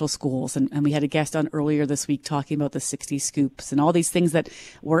residential schools. And we had a guest on earlier this week talking about the 60 scoops and all these things that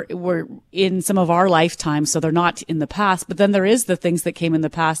were in some of our lifetimes. So they're not in the past, but then there is the things that came in the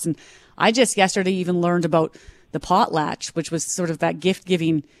past. And I just yesterday even learned about the potlatch, which was sort of that gift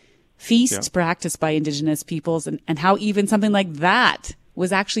giving feast practiced by Indigenous peoples, and how even something like that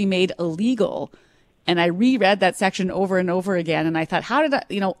was actually made illegal. And I reread that section over and over again, and I thought, how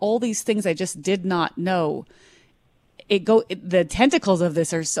did all these things I just did not know, the tentacles of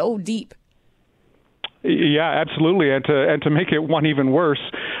this are so deep. Yeah, absolutely. And to make it one even worse,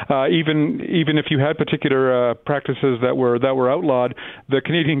 even if you had particular practices that were outlawed, the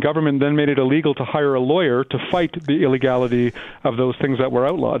Canadian government then made it illegal to hire a lawyer to fight the illegality of those things that were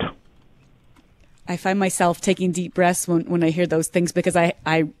outlawed. I find myself taking deep breaths when I hear those things, because I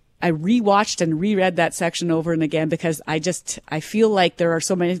rewatched and reread that section over and again, because I feel like there are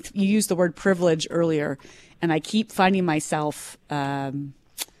so many, you used the word privilege earlier, and I keep finding myself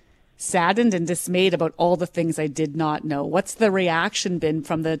saddened and dismayed about all the things I did not know. What's the reaction been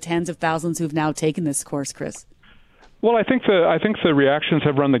from the tens of thousands who've now taken this course, Chris? Well, I think the reactions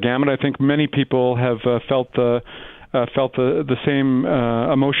have run the gamut. I think many people have felt the same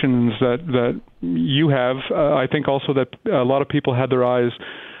emotions that you have. I think also that a lot of people had their eyes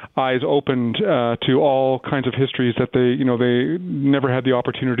opened to all kinds of histories that they never had the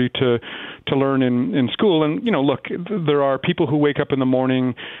opportunity to learn in school. And look, there are people who wake up in the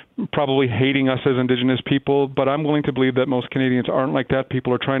morning probably hating us as Indigenous people, but I'm willing to believe that most Canadians aren't like that.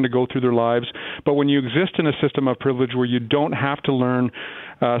 People are trying to go through their lives. But when you exist in a system of privilege where you don't have to learn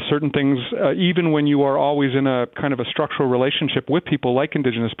certain things, even when you are always in a kind of a structural relationship with people like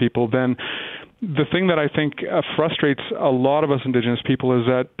Indigenous people, then the thing that I think frustrates a lot of us Indigenous people is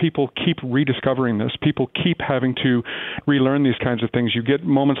that people keep rediscovering this. People keep having to relearn these kinds of things. You get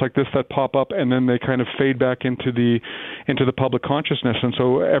moments like this that pop up, and then they kind of fade back into the public consciousness. And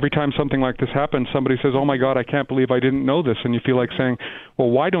so every time something like this happens, somebody says, "Oh my God, I can't believe I didn't know this," and you feel like saying, "Well,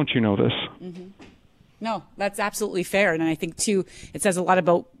 why don't you know this?" Mm-hmm. No, that's absolutely fair, and I think too, it says a lot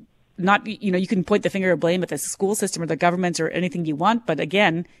about. Not, you can point the finger of blame at the school system or the government or anything you want, but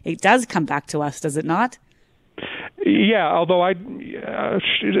again, it does come back to us, does it not? Yeah, although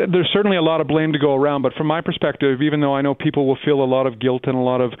there's certainly a lot of blame to go around, but from my perspective, even though I know people will feel a lot of guilt and a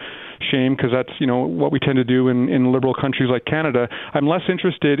lot of shame, because that's what we tend to do in liberal countries like Canada, I'm less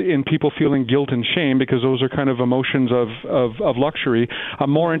interested in people feeling guilt and shame, because those are kind of emotions of luxury. I'm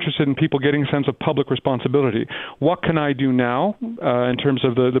more interested in people getting a sense of public responsibility. What can I do now in terms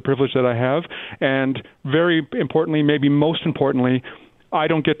of the privilege that I have? And very importantly, maybe most importantly, I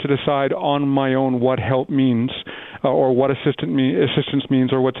don't get to decide on my own what help means or what assistance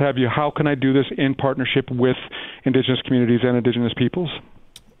means or what have you. How can I do this in partnership with Indigenous communities and Indigenous peoples?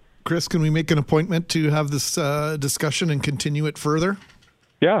 Chris, can we make an appointment to have this discussion and continue it further?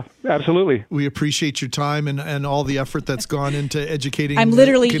 Yeah, absolutely. We appreciate your time and all the effort that's gone into educating. I'm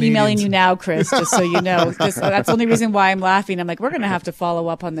literally Canadians. emailing you now, Chris, just so you know. That's the only reason why I'm laughing. I'm like, we're going to have to follow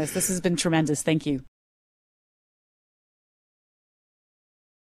up on this. This has been tremendous. Thank you.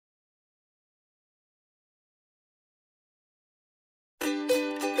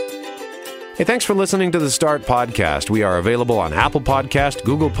 Hey, thanks for listening to the Start Podcast. We are available on Apple Podcast,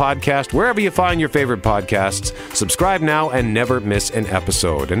 Google Podcast, wherever you find your favorite podcasts. Subscribe now and never miss an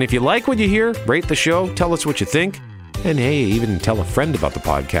episode. And if you like what you hear, rate the show, tell us what you think, and hey, even tell a friend about the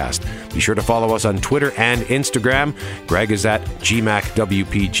podcast. Be sure to follow us on Twitter and Instagram. Greg is at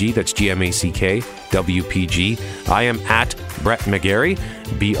GMACWPG, that's GMACK WPG. I am at Brett McGarry,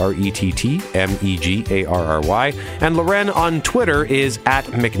 BRETTMEGARRY. And Loren on Twitter is at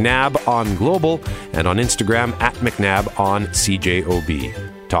McNabb on Global, and on Instagram at McNabb on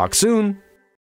CJOB. Talk soon.